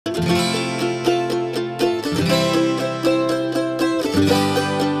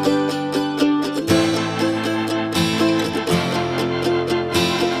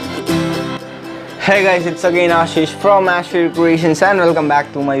Hey guys, it's again Ashish from ashvircreations and welcome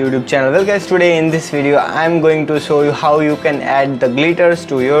back to my YouTube channel. Well guys, today in this video I'm going to show you how you can add the glitters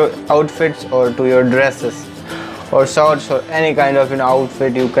to your outfits or to your dresses or shorts or any kind of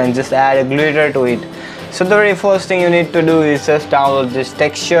outfit. You can just add a glitter to it. So the very first thing you need to do is just download this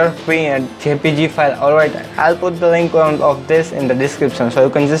texture free and JPG file. Alright, I'll put the link of this in the description so you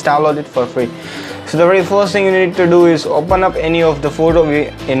can just download it for free. So the very first thing you need to do is open up any of the photo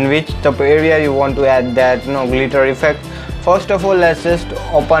in which the area you want to add that glitter effect. First of all, let's just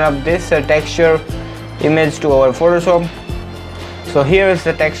open up this texture image to our Photoshop. So here is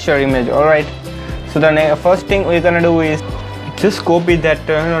the texture image. Alright, so the first thing we're gonna do is just copy that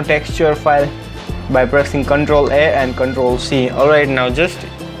texture file by pressing Ctrl A and Ctrl C. Alright, now just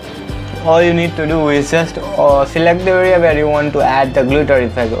all you need to do is just select the area where you want to add the glitter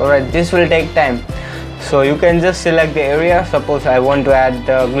effect. Alright, this will take time, so you can just select the area. Suppose I want to add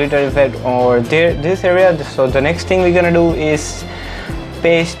the glitter effect or this area. So the next thing we're gonna do is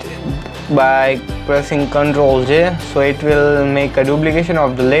paste by pressing Ctrl J, so it will make a duplication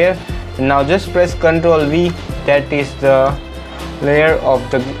of the layer. And now just press Ctrl V, that is the layer of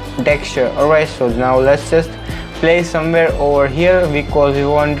the texture. Alright, so now let's just place somewhere over here because we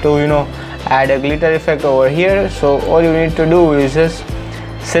want to add a glitter effect over here. So all you need to do is just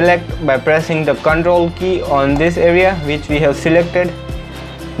select by pressing the Ctrl key on this area which we have selected.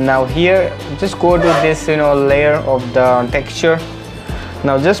 Now here just go to this layer of the texture.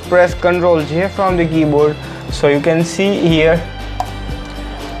 Now just press Ctrl J from the keyboard, so you can see here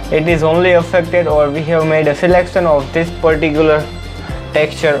it is only affected, or we have made a selection of this particular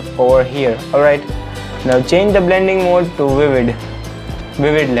texture over here. Alright, now change the blending mode to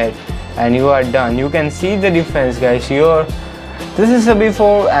vivid light and you are done. You can see the difference, guys. This is a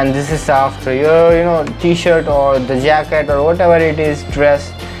before and this is after. Your t-shirt or the jacket or whatever it is,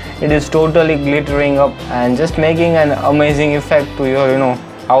 dress, it is totally glittering up and just making an amazing effect to your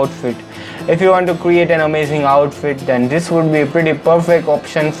outfit. If you want to create an amazing outfit, then this would be a pretty perfect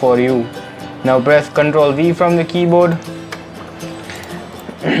option for you. Now press Ctrl V from the keyboard.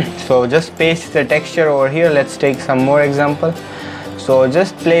 So just paste the texture over here. Let's take some more example. So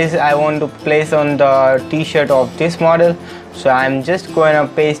just I want to place on the t-shirt of this model, so I'm just going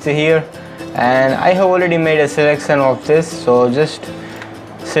to paste here, and I have already made a selection of this. So just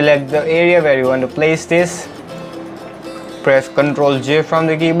select the area where you want to place this, press Ctrl J from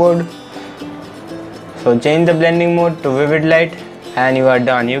the keyboard. So change the blending mode to vivid light and you are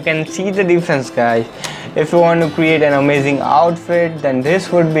done. You can see the difference, guys. If you want to create an amazing outfit, then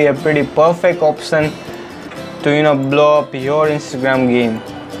this would be a pretty perfect option to blow up your Instagram game.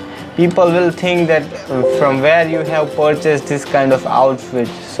 People will think that from where you have purchased this kind of outfit.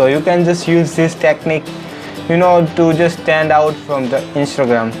 So you can just use this technique to just stand out from the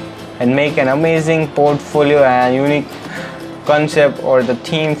Instagram and make an amazing portfolio and unique concept or the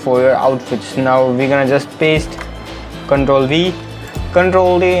theme for your outfits. Now we're gonna just paste Ctrl V,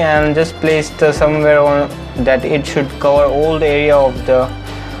 Ctrl D and just place somewhere on that it should cover all the area of the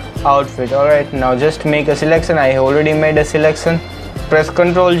outfit. Alright, now just make a selection. I have already made a selection. Press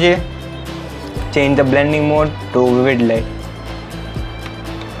Ctrl J, change the blending mode to vivid light.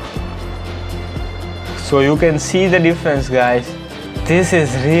 So you can see the difference, guys. This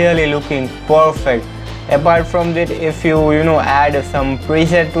is really looking perfect. Apart from that, if you add some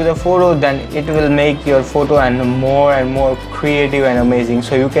preset to the photo, then it will make your photo and more creative and amazing.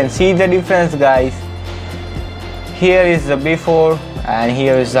 So you can see the difference, guys. Here is the before and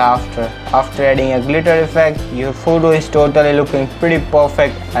here is the after. After adding a glitter effect, your photo is totally looking pretty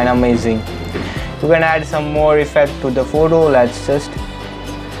perfect and amazing. You can add some more effect to the photo. Let's just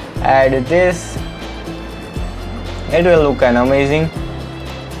add this. It will look amazing.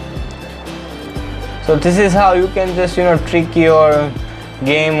 So this is how you can just trick your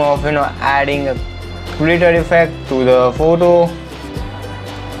game of adding a glitter effect to the photo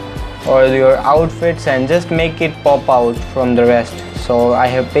or your outfits and just make it pop out from the rest. So I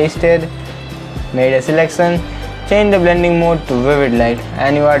have pasted, made a selection, change the blending mode to vivid light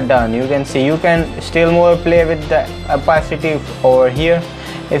and you are done. You can see you can still more play with the opacity over here.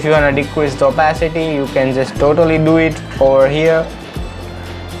 If you want to decrease the opacity, you can just totally do it over here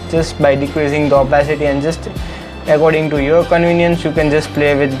just by decreasing the opacity, and just according to your convenience you can just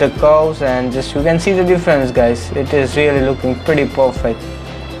play with the curves and just you can see the difference, guys. It is really looking pretty perfect.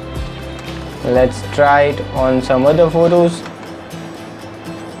 Let's try it on some other photos.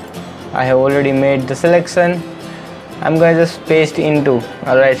 I have already made the selection. I'm gonna just paste into.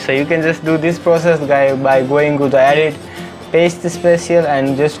 Alright, so you can just do this process, guys, by going to the edit, paste the special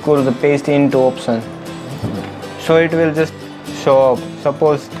and just go to the paste into option. So it will just show up.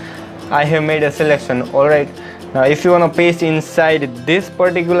 Suppose I have made a selection. Alright, now if you want to paste inside this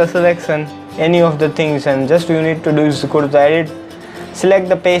particular selection any of the things, and just you need to do is go to the edit, select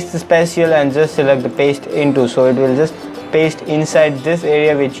the paste spatial and just select the paste into, so it will just paste inside this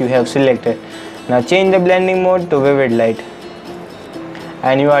area which you have selected. Now change the blending mode to vivid light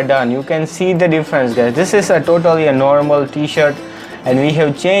and you are done. You can see the difference, guys. This is a totally a normal t-shirt and we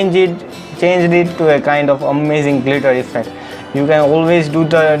have changed it to a kind of amazing glitter effect. You can always do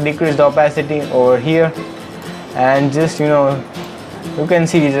the decrease the opacity over here and just you can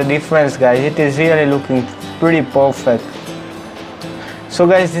see the difference, guys. It is really looking pretty perfect. So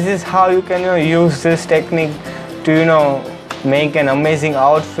guys, this is how you can use this technique to make an amazing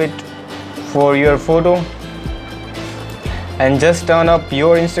outfit for your photo and just turn up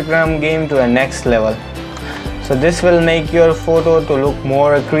your Instagram game to a next level. So this will make your photo to look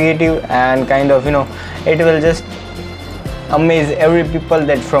more creative and kind of it will just amaze every people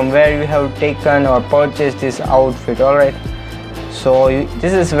that from where you have taken or purchased this outfit. Alright, so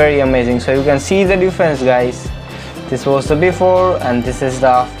this is very amazing. So you can see the difference, guys. This was the before and this is the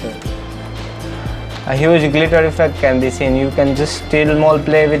after. A huge glitter effect can be seen. You can just still more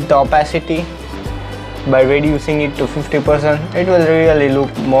play with the opacity by reducing it to 50%. It will really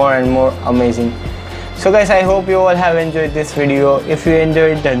look more and more amazing. So guys, I hope you all have enjoyed this video. If you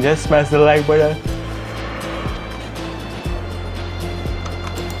enjoyed, then just smash the like button.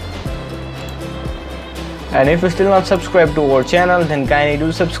 And if you still not subscribed to our channel, then kindly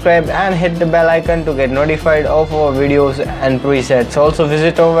do subscribe and hit the bell icon to get notified of our videos and presets. Also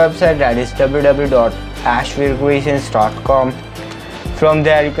visit our website, that is www.ashvircreations.com. From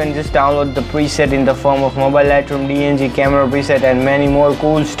there you can just download the preset in the form of mobile Lightroom, DNG, camera preset and many more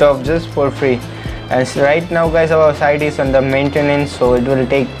cool stuff just for free. And right now, guys, our site is under maintenance, so it will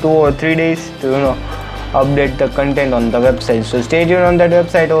take 2 or 3 days to update the content on the website. So stay tuned on that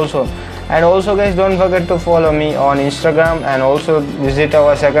website also. And also, guys, don't forget to follow me on Instagram and also visit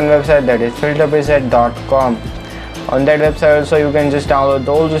our second website, that is filterpreset.com. On that website also you can just download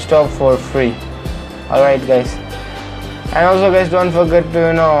all the stuff for free. Alright, guys. And also, guys, don't forget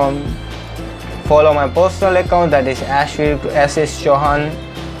to follow my personal account, that is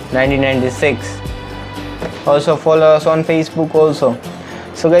ashvircreations1996. Also follow us on Facebook also.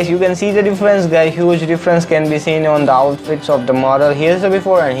 So guys, you can see the difference, guys. Huge difference can be seen on the outfits of the model. Here's the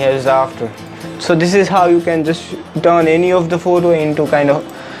before and here's the after. So this is how you can just turn any of the photo into kind of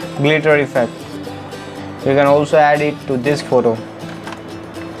glitter effect. You can also add it to this photo.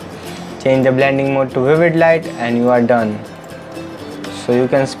 Change the blending mode to vivid light and you are done. So you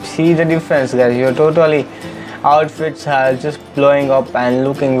can see the difference, guys. Your totally outfits are just blowing up and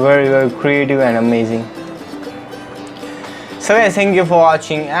looking very, very creative and amazing. So guys, thank you for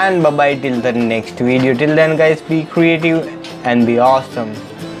watching and bye bye till the next video. Till then, guys, be creative and be awesome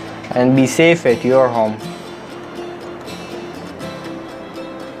and be safe at your home.